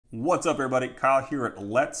What's up, everybody? Kyle here at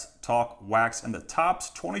Let's Talk Wax, and the Topps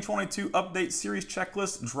 2022 Update Series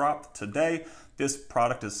checklist dropped today. This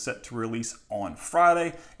product is set to release on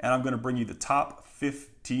Friday, and I'm going to bring you the top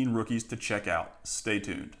 15 rookies to check out. Stay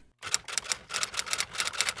tuned.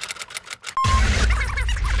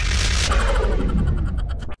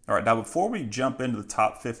 All right, now before we jump into the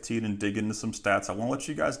top 15 and dig into some stats, I want to let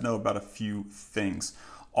you guys know about a few things.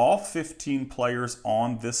 All 15 players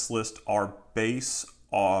on this list are base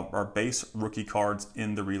rookie cards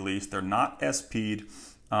in the release. They're not SP'd.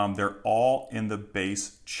 They're all in the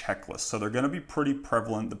base checklist. So they're going to be pretty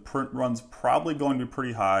prevalent. The print run's probably going to be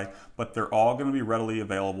pretty high, but they're all going to be readily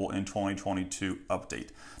available in 2022 update.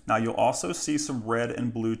 Now you'll also see some red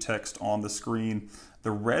and blue text on the screen. The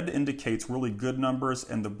red indicates really good numbers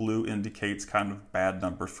and the blue indicates kind of bad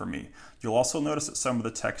numbers for me. You'll also notice that some of the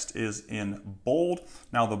text is in bold.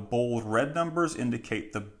 Now the bold red numbers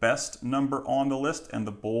indicate the best number on the list, and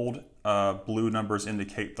the bold blue numbers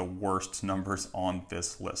indicate the worst numbers on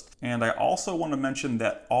this list. And I also want to mention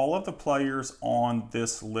that all of the players on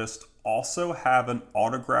this list also have an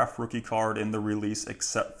autographed rookie card in the release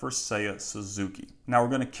except for Seiya Suzuki. Now we're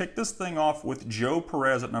going to kick this thing off with Joe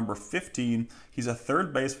Perez at number 15. He's a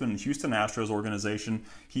third baseman in Houston Astros organization.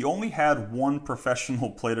 He only had one professional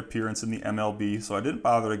plate appearance in the MLB, so I didn't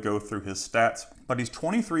bother to go through his stats, but he's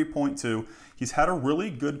 23.2. He's had a really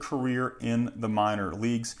good career in the minor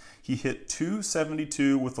leagues. He hit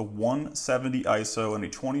 .272 with a 170 ISO and a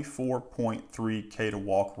 24.3 K to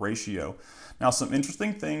walk ratio. Now, some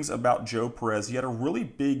interesting things about Joe Perez. He had a really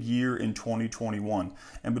big year in 2021.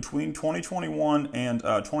 And between 2021 and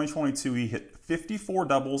 2022, he hit 54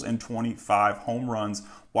 doubles and 25 home runs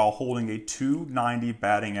while holding a .290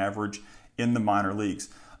 batting average in the minor leagues.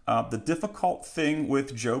 The difficult thing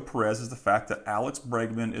with Joe Perez is the fact that Alex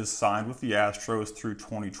Bregman is signed with the Astros through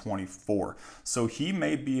 2024. So he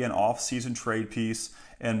may be an off-season trade piece,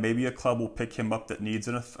 and maybe a club will pick him up that needs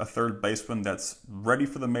a third baseman that's ready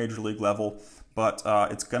for the major league level. But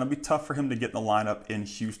it's going to be tough for him to get in the lineup in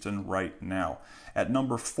Houston right now. At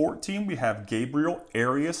number 14, we have Gabriel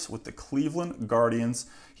Arias with the Cleveland Guardians.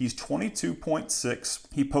 He's 22.6.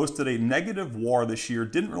 He posted a negative WAR this year,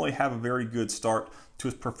 didn't really have a very good start to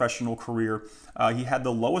his professional career. He had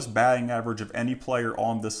the lowest batting average of any player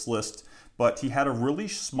on this list, but he had a really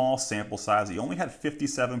small sample size. He only had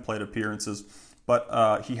 57 plate appearances,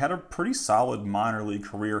 but he had a pretty solid minor league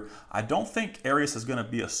career. I don't think Arias is going to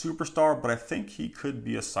be a superstar, but I think he could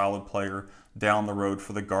be a solid player down the road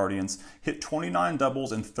for the Guardians. Hit 29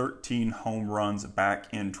 doubles and 13 home runs back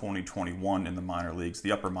in 2021 in the minor leagues,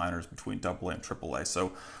 the upper minors between AA and AAA.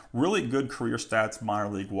 So really good career stats minor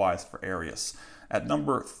league wise for Arias. At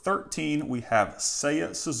number 13, we have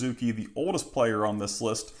Seiya Suzuki, the oldest player on this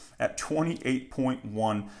list, at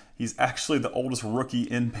 28.1. He's actually the oldest rookie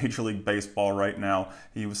in Major League Baseball right now.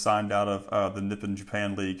 He was signed out of the Nippon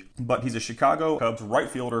Japan League, but he's a Chicago Cubs right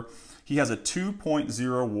fielder. He has a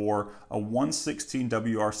 2.0 WAR, a 116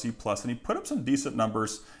 WRC+, and he put up some decent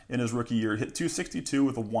numbers in his rookie year. Hit .262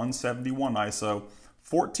 with a 171 ISO.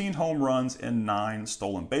 14 home runs and 9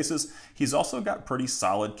 stolen bases. He's also got pretty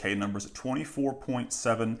solid K numbers at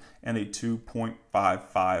 24.7 and a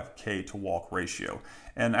 2.55 K to walk ratio.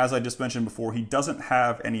 And as I just mentioned before, he doesn't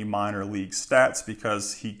have any minor league stats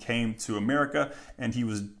because he came to America and he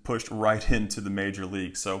was pushed right into the major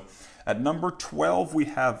league. So at number 12, we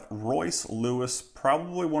have Royce Lewis,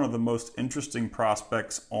 probably one of the most interesting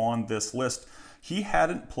prospects on this list. He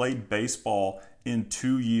hadn't played baseball in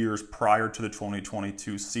 2 years prior to the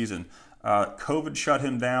 2022 season. COVID shut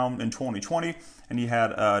him down in 2020, and he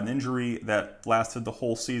had an injury that lasted the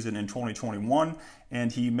whole season in 2021,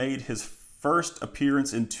 and he made his first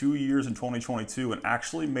appearance in 2 years in 2022 and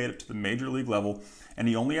actually made it to the major league level. And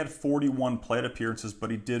he only had 41 plate appearances, but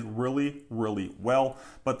he did really, really well.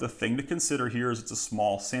 But the thing to consider here is it's a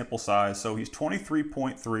small sample size. So he's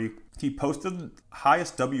 23.3. He posted the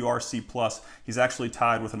highest WRC+. He's actually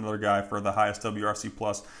tied with another guy for the highest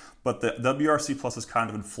WRC+. But the WRC+ is kind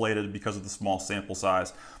of inflated because of the small sample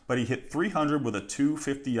size. But he hit 300 with a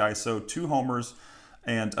 250 ISO, 2 homers,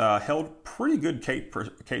 and held pretty good K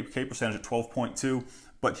percentage at 12.2.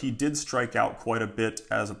 But he did strike out quite a bit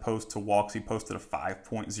as opposed to walks. He posted a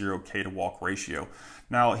 5.0 K to walk ratio.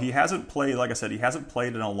 Now, he hasn't played, like I said, he hasn't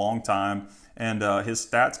played in a long time, And his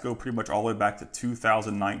stats go pretty much all the way back to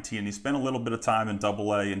 2019. He spent a little bit of time in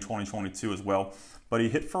AA in 2022 as well. But he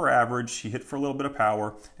hit for average, he hit for a little bit of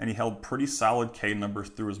power, and he held pretty solid K numbers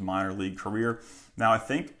through his minor league career. Now, I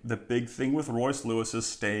think the big thing with Royce Lewis is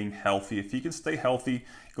staying healthy. If he can stay healthy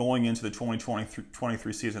going into the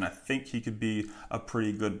 2023 season, I think he could be a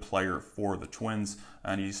pretty good player for the Twins.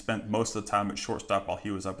 And he spent most of the time at shortstop while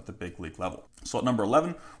he was up at the big league level. So at number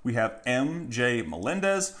 11, we have MJ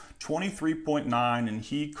Melendez, 23.9, and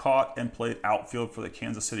he caught and played outfield for the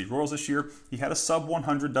Kansas City Royals this year. He had a sub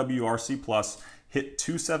 100 WRC plus, hit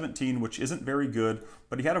 217, which isn't very good,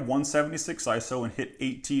 but he had a 176 ISO and hit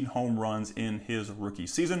 18 home runs in his rookie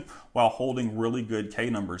season while holding really good K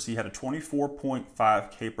numbers. He had a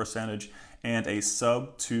 24.5 K percentage and a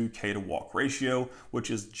sub 2 K to walk ratio,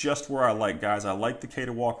 which is just where I like, guys. I like the K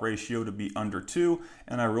to walk ratio to be under 2,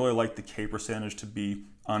 and I really like the K percentage to be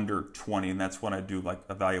under 20, and that's when I do like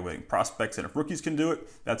evaluating prospects. And if rookies can do it,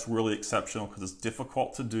 that's really exceptional because it's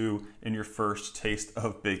difficult to do in your first taste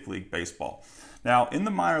of big league baseball. Now, in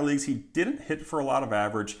the minor leagues, he didn't hit for a lot of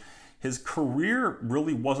average. His career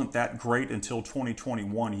really wasn't that great until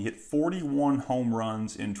 2021. He hit 41 home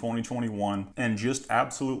runs in 2021 and just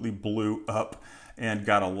absolutely blew up and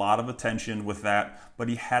got a lot of attention with that, but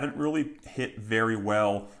he hadn't really hit very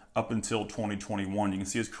well up until 2021. You can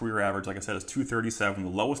see his career average, like I said, is 237, the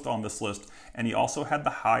lowest on this list, and he also had the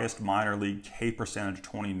highest minor league K percentage,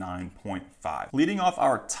 29.5. Leading off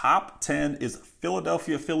our top 10 is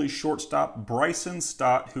Philadelphia Phillies shortstop Bryson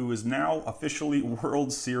Stott, who is now officially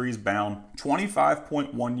World Series bound,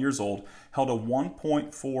 25.1 years old, held a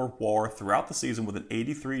 1.4 WAR throughout the season with an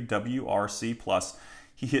 83 WRC plus.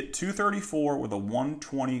 He hit 234 with a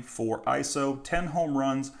 124 ISO, 10 home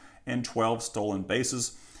runs, and 12 stolen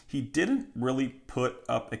bases. He didn't really put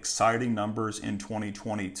up exciting numbers in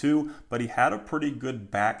 2022, but he had a pretty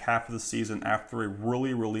good back half of the season after a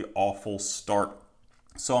really awful start.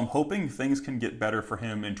 So I'm hoping things can get better for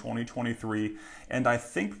him in 2023, and I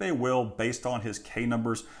think they will based on his K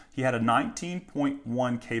numbers. He had a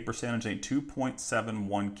 19.1 K percentage and a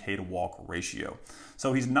 2.71 K to walk ratio.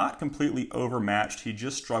 So he's not completely overmatched. He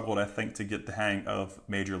just struggled, I think, to get the hang of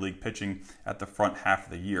major league pitching at the front half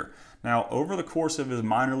of the year. Now, over the course of his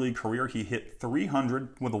minor league career, he hit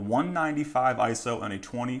 300 with a 195 ISO and a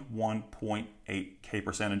 21.8 K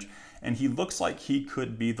percentage. And he looks like he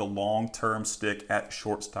could be the long-term stick at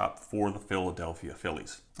shortstop for the Philadelphia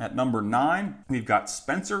Phillies. At number 9, we've got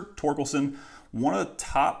Spencer Torkelson, one of the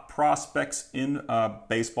top prospects in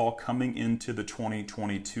baseball coming into the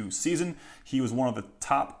 2022 season. He was one of the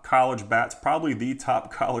top college bats, probably the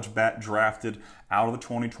top college bat drafted out of the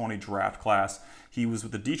 2020 draft class. He was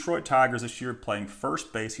with the Detroit Tigers this year playing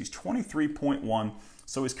first base. He's 23.1,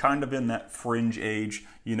 so he's kind of in that fringe age,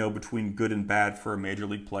 you know, between good and bad for a major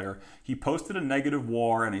league player. He posted a negative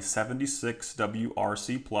WAR and a 76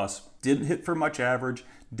 WRC plus. Didn't hit for much average,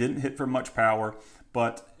 didn't hit for much power,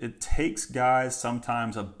 but it takes guys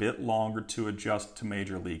sometimes a bit longer to adjust to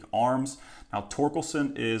major league arms. Now,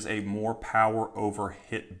 Torkelson is a more power over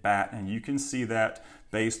hit bat, and you can see that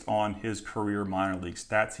based on his career minor league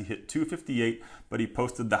stats. He hit 258, but he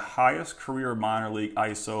posted the highest career minor league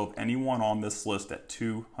ISO of anyone on this list at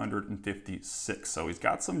 256. So he's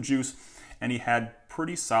got some juice, and he had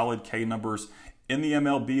pretty solid K numbers in the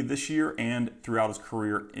MLB this year and throughout his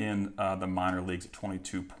career in the minor leagues at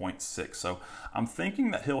 22.6. So I'm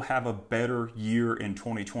thinking that he'll have a better year in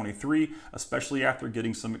 2023, especially after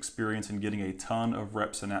getting some experience and getting a ton of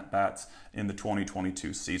reps and at-bats in the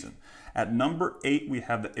 2022 season. At number 8, we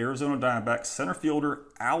have the Arizona Diamondbacks center fielder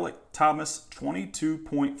Alek Thomas,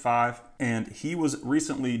 22.5, and he was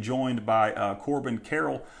recently joined by Corbin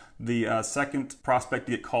Carroll, the second prospect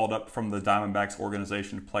to get called up from the Diamondbacks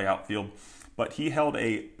organization to play outfield. But he held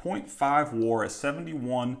a 0.5 WAR at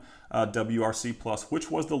 71 WRC plus,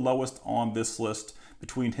 which was the lowest on this list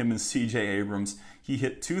between him and CJ Abrams. He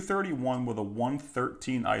hit 231 with a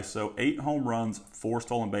 113 ISO, 8 home runs, 4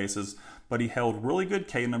 stolen bases, but he held really good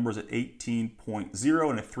K numbers at 18.0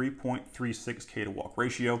 and a 3.36 K to walk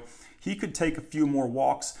ratio. He could take a few more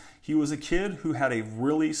walks. He was a kid who had a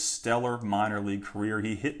really stellar minor league career.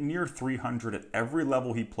 He hit near 300 at every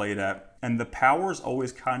level he played at, and the power's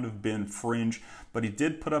always kind of been fringe, but he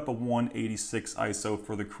did put up a 186 ISO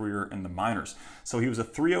for the career in the minors. So he was a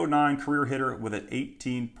 309 career hitter with an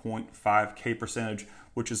 18.5 K percentage,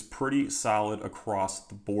 which is pretty solid across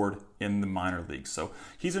the board in the minor leagues. So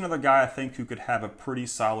he's another guy I think who could have a pretty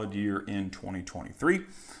solid year in 2023.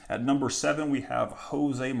 At number 7, we have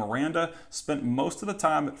Jose Miranda. Spent most of the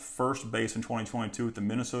time at first base in 2022 with the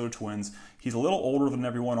Minnesota Twins. He's a little older than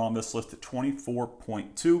everyone on this list at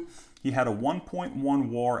 24.2. He had a 1.1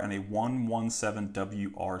 WAR and a 117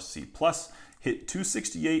 WRC plus. Hit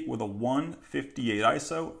 268 with a 158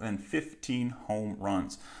 ISO and 15 home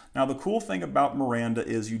runs. Now the cool thing about Miranda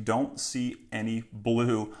is you don't see any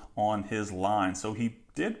blue on his line. So he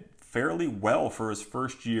did fairly well for his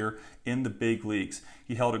first year in the big leagues.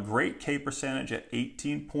 He held a great K percentage at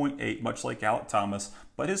 18.8, much like Alek Thomas,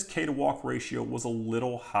 but his K to walk ratio was a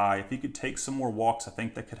little high. If he could take some more walks, I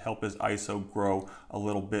think that could help his ISO grow a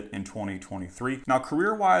little bit in 2023. Now,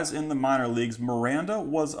 career-wise in the minor leagues, Miranda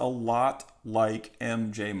was a lot like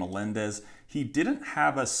MJ Melendez. He didn't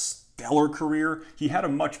have a stellar career. He had a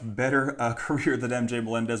much better career than MJ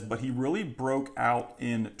Melendez, but he really broke out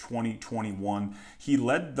in 2021. He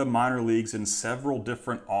led the minor leagues in several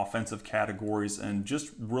different offensive categories and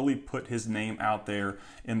just really put his name out there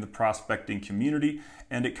in the prospecting community.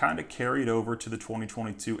 And it kind of carried over to the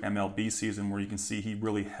 2022 MLB season where you can see he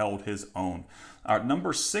really held his own.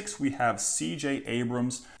 Number 6, we have CJ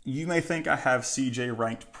Abrams. You may think I have CJ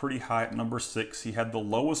ranked pretty high at number 6. He had the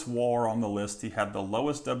lowest WAR on the list. He had the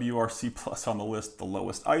lowest WRC plus on the list, the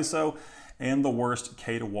lowest ISO, and the worst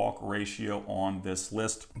K to walk ratio on this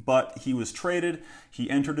list. But he was traded. He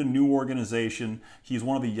entered a new organization. He's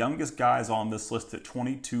one of the youngest guys on this list at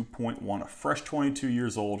 22.1, a fresh 22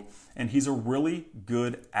 years old. And he's a really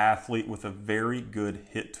good athlete with a very good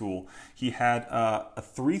hit tool. He had a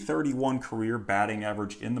 331 career batting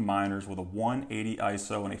average in the minors with a 180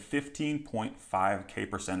 ISO and a 15.5 K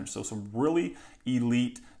percentage. So some really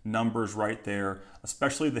elite numbers right there,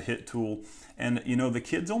 especially the hit tool. And you know, the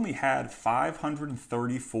kid's only had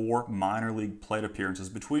 534 minor league plate appearances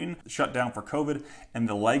between the shutdown for COVID and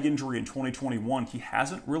the leg injury in 2021. He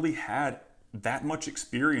hasn't really had that much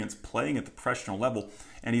experience playing at the professional level,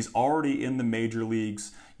 and he's already in the major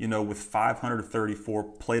leagues, you know, with 534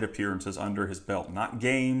 plate appearances under his belt. Not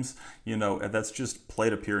games, you know, that's just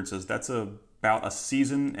plate appearances. That's about a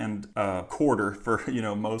season and a quarter for, you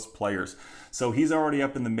know, most players. So he's already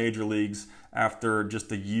up in the major leagues after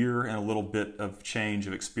just a year and a little bit of change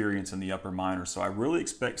of experience in the upper minors. So I really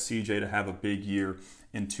expect CJ to have a big year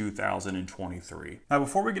in 2023. Now,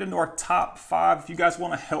 before we get into our top 5, if you guys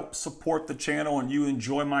want to help support the channel and you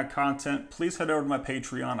enjoy my content, please head over to my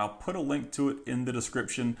Patreon. I'll put a link to it in the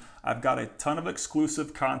description. I've got a ton of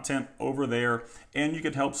exclusive content over there, and you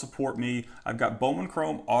can help support me. I've got Bowman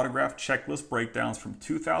Chrome autograph checklist breakdowns from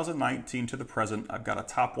 2019 to the present. I've got a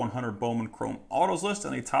top 100 Bowman Chrome autos list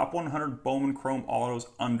and a top 100 Bowman Chrome autos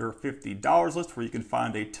under $50 list where you can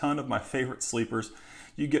find a ton of my favorite sleepers.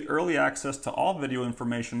 You get early access to all video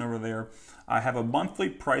information over there. I have a monthly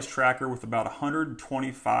price tracker with about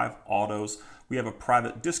 125 autos. We have a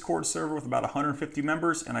private Discord server with about 150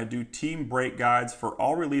 members, and I do team break guides for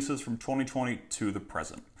all releases from 2020 to the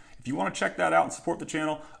present. If you want to check that out and support the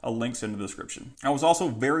channel, a link's in the description. I was also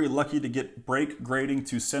very lucky to get BRG Grading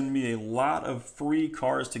to send me a lot of free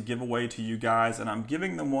cars to give away to you guys, and I'm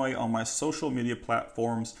giving them away on my social media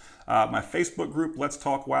platforms. My Facebook group, Let's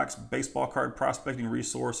Talk Wax, baseball card prospecting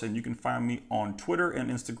resource, and you can find me on Twitter and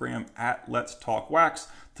Instagram at Let's Talk Wax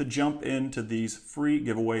to jump into these free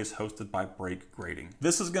giveaways hosted by BRG Grading.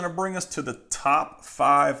 This is going to bring us to the top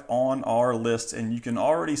 5 on our list, and you can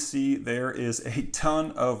already see there is a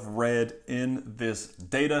ton of red in this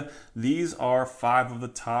data. These are 5 of the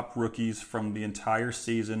top rookies from the entire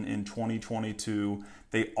season in 2022.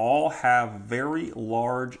 They all have very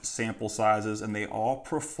large sample sizes, and they all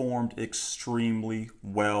performed extremely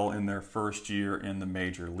well in their first year in the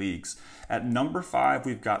major leagues. At number 5,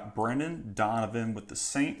 we've got Brendan Donovan with the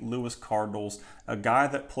St. Louis Cardinals, a guy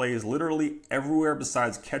that plays literally everywhere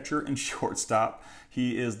besides catcher and shortstop.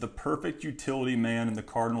 He is the perfect utility man in the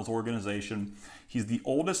Cardinals organization. He's the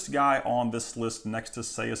oldest guy on this list next to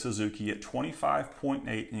Seiya Suzuki at 25.8,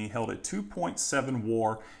 and he held a 2.7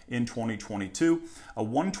 WAR in 2022. A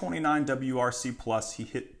 129 WRC plus, he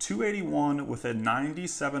hit 281 with a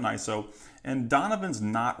 97 ISO, and Donovan's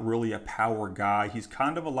not really a power guy. He's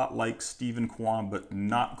kind of a lot like Steven Kwan, but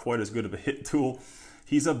not quite as good of a hit tool.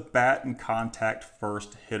 He's a bat and contact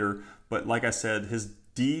first hitter, but like I said, his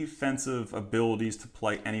defensive abilities to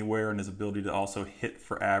play anywhere and his ability to also hit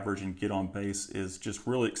for average and get on base is just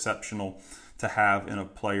really exceptional to have in a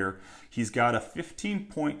player. He's got a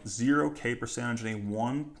 15.0 K percentage and a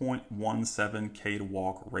 1.17 K to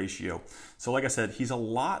walk ratio. So like I said, he's a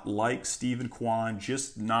lot like Steven Kwan,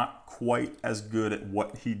 just not quite as good at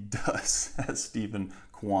what he does as Steven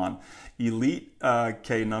Kwan. Elite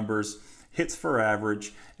K numbers, hits for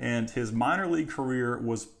average, and his minor league career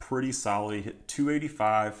was pretty solid. He hit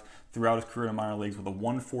 285, throughout his career in the minor leagues with a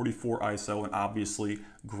 144 ISO and obviously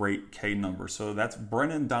great K numbers. So that's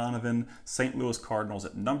Brennan Donovan, St. Louis Cardinals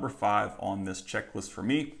at number 5 on this checklist for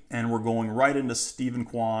me. And we're going right into Steven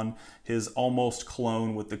Kwan, his almost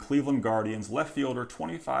clone with the Cleveland Guardians. Left fielder,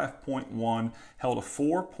 25.1, held a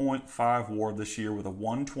 4.5 WAR this year with a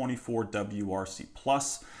 124 WRC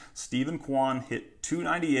plus. Steven Kwan hit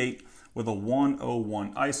 298 with a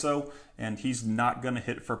 101 ISO, and he's not going to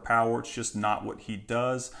hit for power. It's just not what he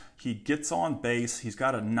does. He gets on base. He's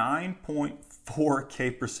got a 9.4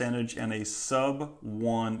 K percentage and a sub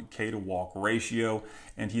 1 K to walk ratio,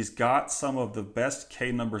 and he's got some of the best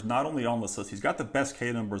K numbers not only on this list. He's got the best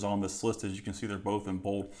K numbers on this list, as you can see they're both in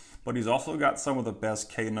bold, but he's also got some of the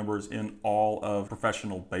best K numbers in all of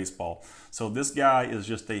professional baseball. So this guy is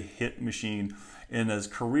just a hit machine. In his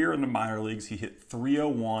career in the minor leagues, he hit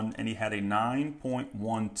 301 and he had a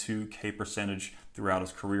 9.12 K percentage throughout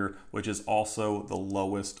his career, which is also the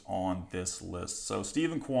lowest on this list. So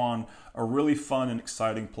Steven Kwan, a really fun and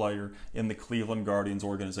exciting player in the Cleveland Guardians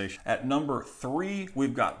organization. At number 3,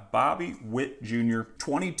 we've got Bobby Witt Jr.,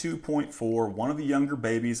 22.4, one of the younger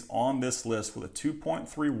babies on this list with a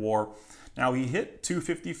 2.3 WAR. Now, he hit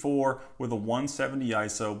 254 with a 170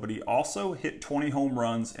 ISO, but he also hit 20 home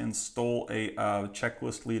runs and stole a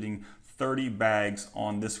checklist leading 30 bags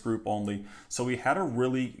on this group only. So he had a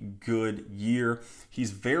really good year.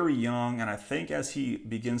 He's very young, and I think as he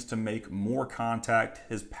begins to make more contact,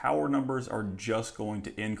 his power numbers are just going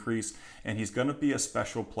to increase, and he's going to be a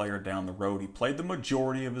special player down the road. He played the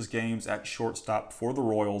majority of his games at shortstop for the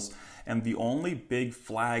Royals, and the only big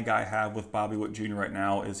flag I have with Bobby Witt Jr. right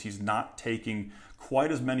now is he's not taking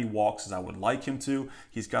quite as many walks as I would like him to.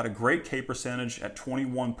 He's got a great K percentage at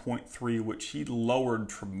 21.3, which he lowered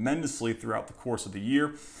tremendously throughout the course of the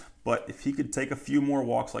year. But if he could take a few more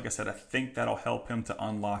walks, like I said, I think that'll help him to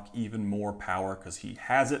unlock even more power because he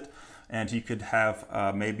has it. And he could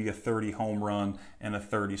have maybe a 30 home run and a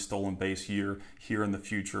 30 stolen base year here in the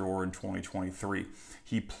future or in 2023.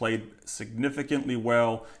 He played significantly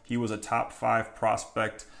well. He was a top 5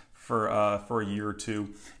 prospect for a year or two.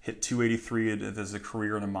 Hit 283 as a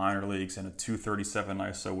career in the minor leagues and a 237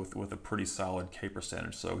 ISO with a pretty solid K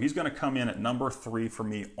percentage. So he's going to come in at number 3 for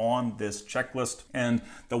me on this checklist. And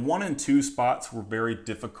the 1 and 2 spots were very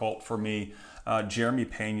difficult for me. Jeremy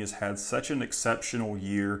Pena's had such an exceptional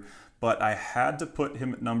year, but I had to put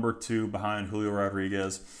him at number 2 behind Julio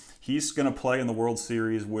Rodriguez. He's going to play in the World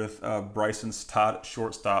Series with Bryson Stott at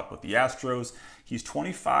shortstop with the Astros. He's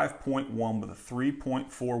 25.1 with a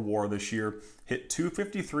 3.4 WAR this year. Hit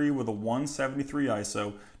 253 with a 173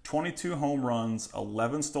 ISO, 22 home runs,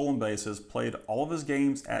 11 stolen bases, played all of his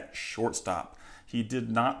games at shortstop. He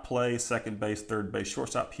did not play second base, third base,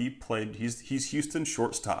 shortstop. He's Houston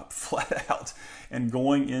shortstop, flat out. And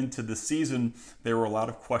going into the season, there were a lot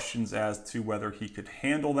of questions as to whether he could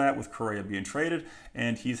handle that with Correa being traded,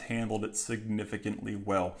 and he's handled it significantly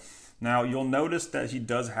well. Now, you'll notice that he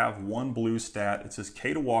does have one blue stat. It's his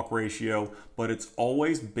K to walk ratio, but it's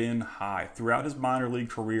always been high. Throughout his minor league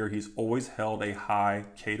career, he's always held a high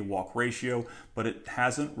K to walk ratio, but it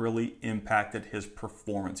hasn't really impacted his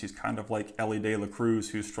performance. He's kind of like Elly De La Cruz,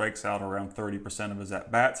 who strikes out around 30% of his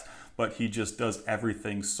at-bats, but he just does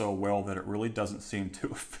everything so well that it really doesn't seem to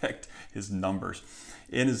affect his numbers.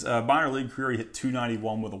 In his minor league career, he hit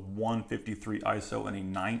 291 with a 153 ISO and a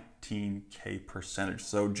 19 K percentage.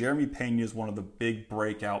 So Jeremy Pena is one of the big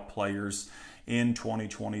breakout players in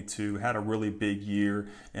 2022. Had a really big year,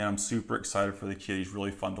 and I'm super excited for the kid. He's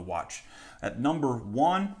really fun to watch. At number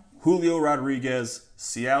 1, Julio Rodriguez,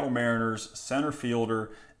 Seattle Mariners, center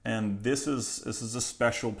fielder. And this is a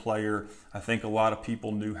special player. I think a lot of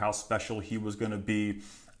people knew how special he was going to be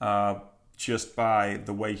just by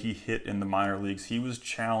the way he hit in the minor leagues. He was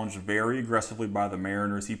challenged very aggressively by the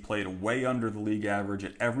Mariners. He played way under the league average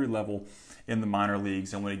at every level in the minor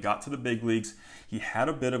leagues. And when he got to the big leagues, he had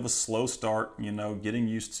a bit of a slow start, getting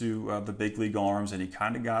used to the big league arms, and he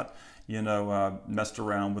kind of got messed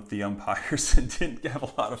around with the umpires and didn't have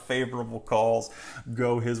a lot of favorable calls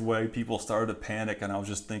go his way. People started to panic, and I was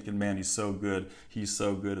just thinking, man, he's so good. He's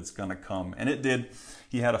so good, it's going to come. And it did.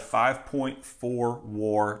 He had a 5.4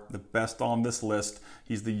 WAR, the best on this list.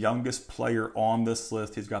 He's the youngest player on this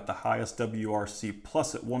list. He's got the highest WRC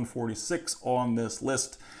plus at 146 on this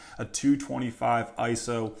list, a 225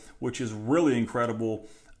 ISO, which is really incredible.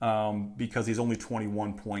 because he's only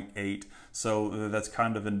 21.8. So that's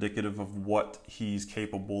kind of indicative of what he's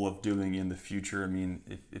capable of doing in the future. I mean,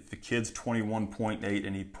 if the kid's 21.8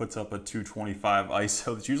 and he puts up a 225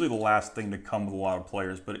 ISO, it's usually the last thing to come with a lot of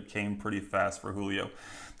players, but it came pretty fast for Julio.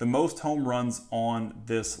 The most home runs on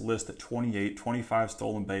this list at 28, 25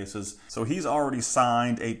 stolen bases. So he's already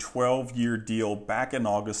signed a 12-year deal back in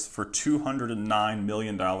August for $209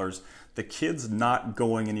 million. The kid's not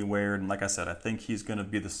going anywhere, and like I said, I think he's going to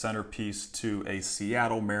be the centerpiece to a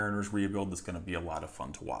Seattle Mariners rebuild that's going to be a lot of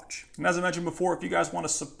fun to watch. And as I mentioned before, if you guys want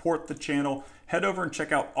to support the channel, head over and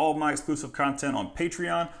check out all of my exclusive content on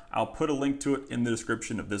Patreon. I'll put a link to it in the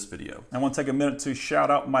description of this video. I want to take a minute to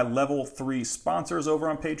shout out my Level 3 sponsors over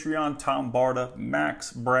on Patreon: Tom Barta,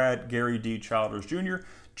 Max, Brad, Gary D. Childers Jr.,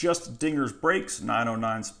 Just Dingers Breaks,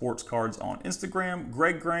 909 Sports Cards on Instagram,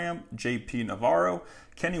 Greg Graham, JP Navarro,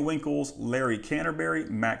 Kenny Winkles, Larry Canterbury,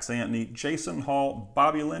 Max Anthony, Jason Hall,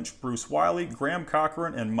 Bobby Lynch, Bruce Wiley, Graham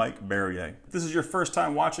Cochran, and Mike Barrier. If this is your first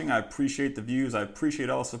time watching, I appreciate the views. I appreciate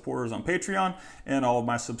all the supporters on Patreon and all of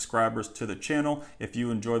my subscribers to the channel. If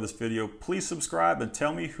you enjoyed this video, please subscribe and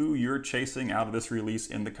tell me who you're chasing out of this release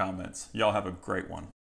in the comments. Y'all have a great one.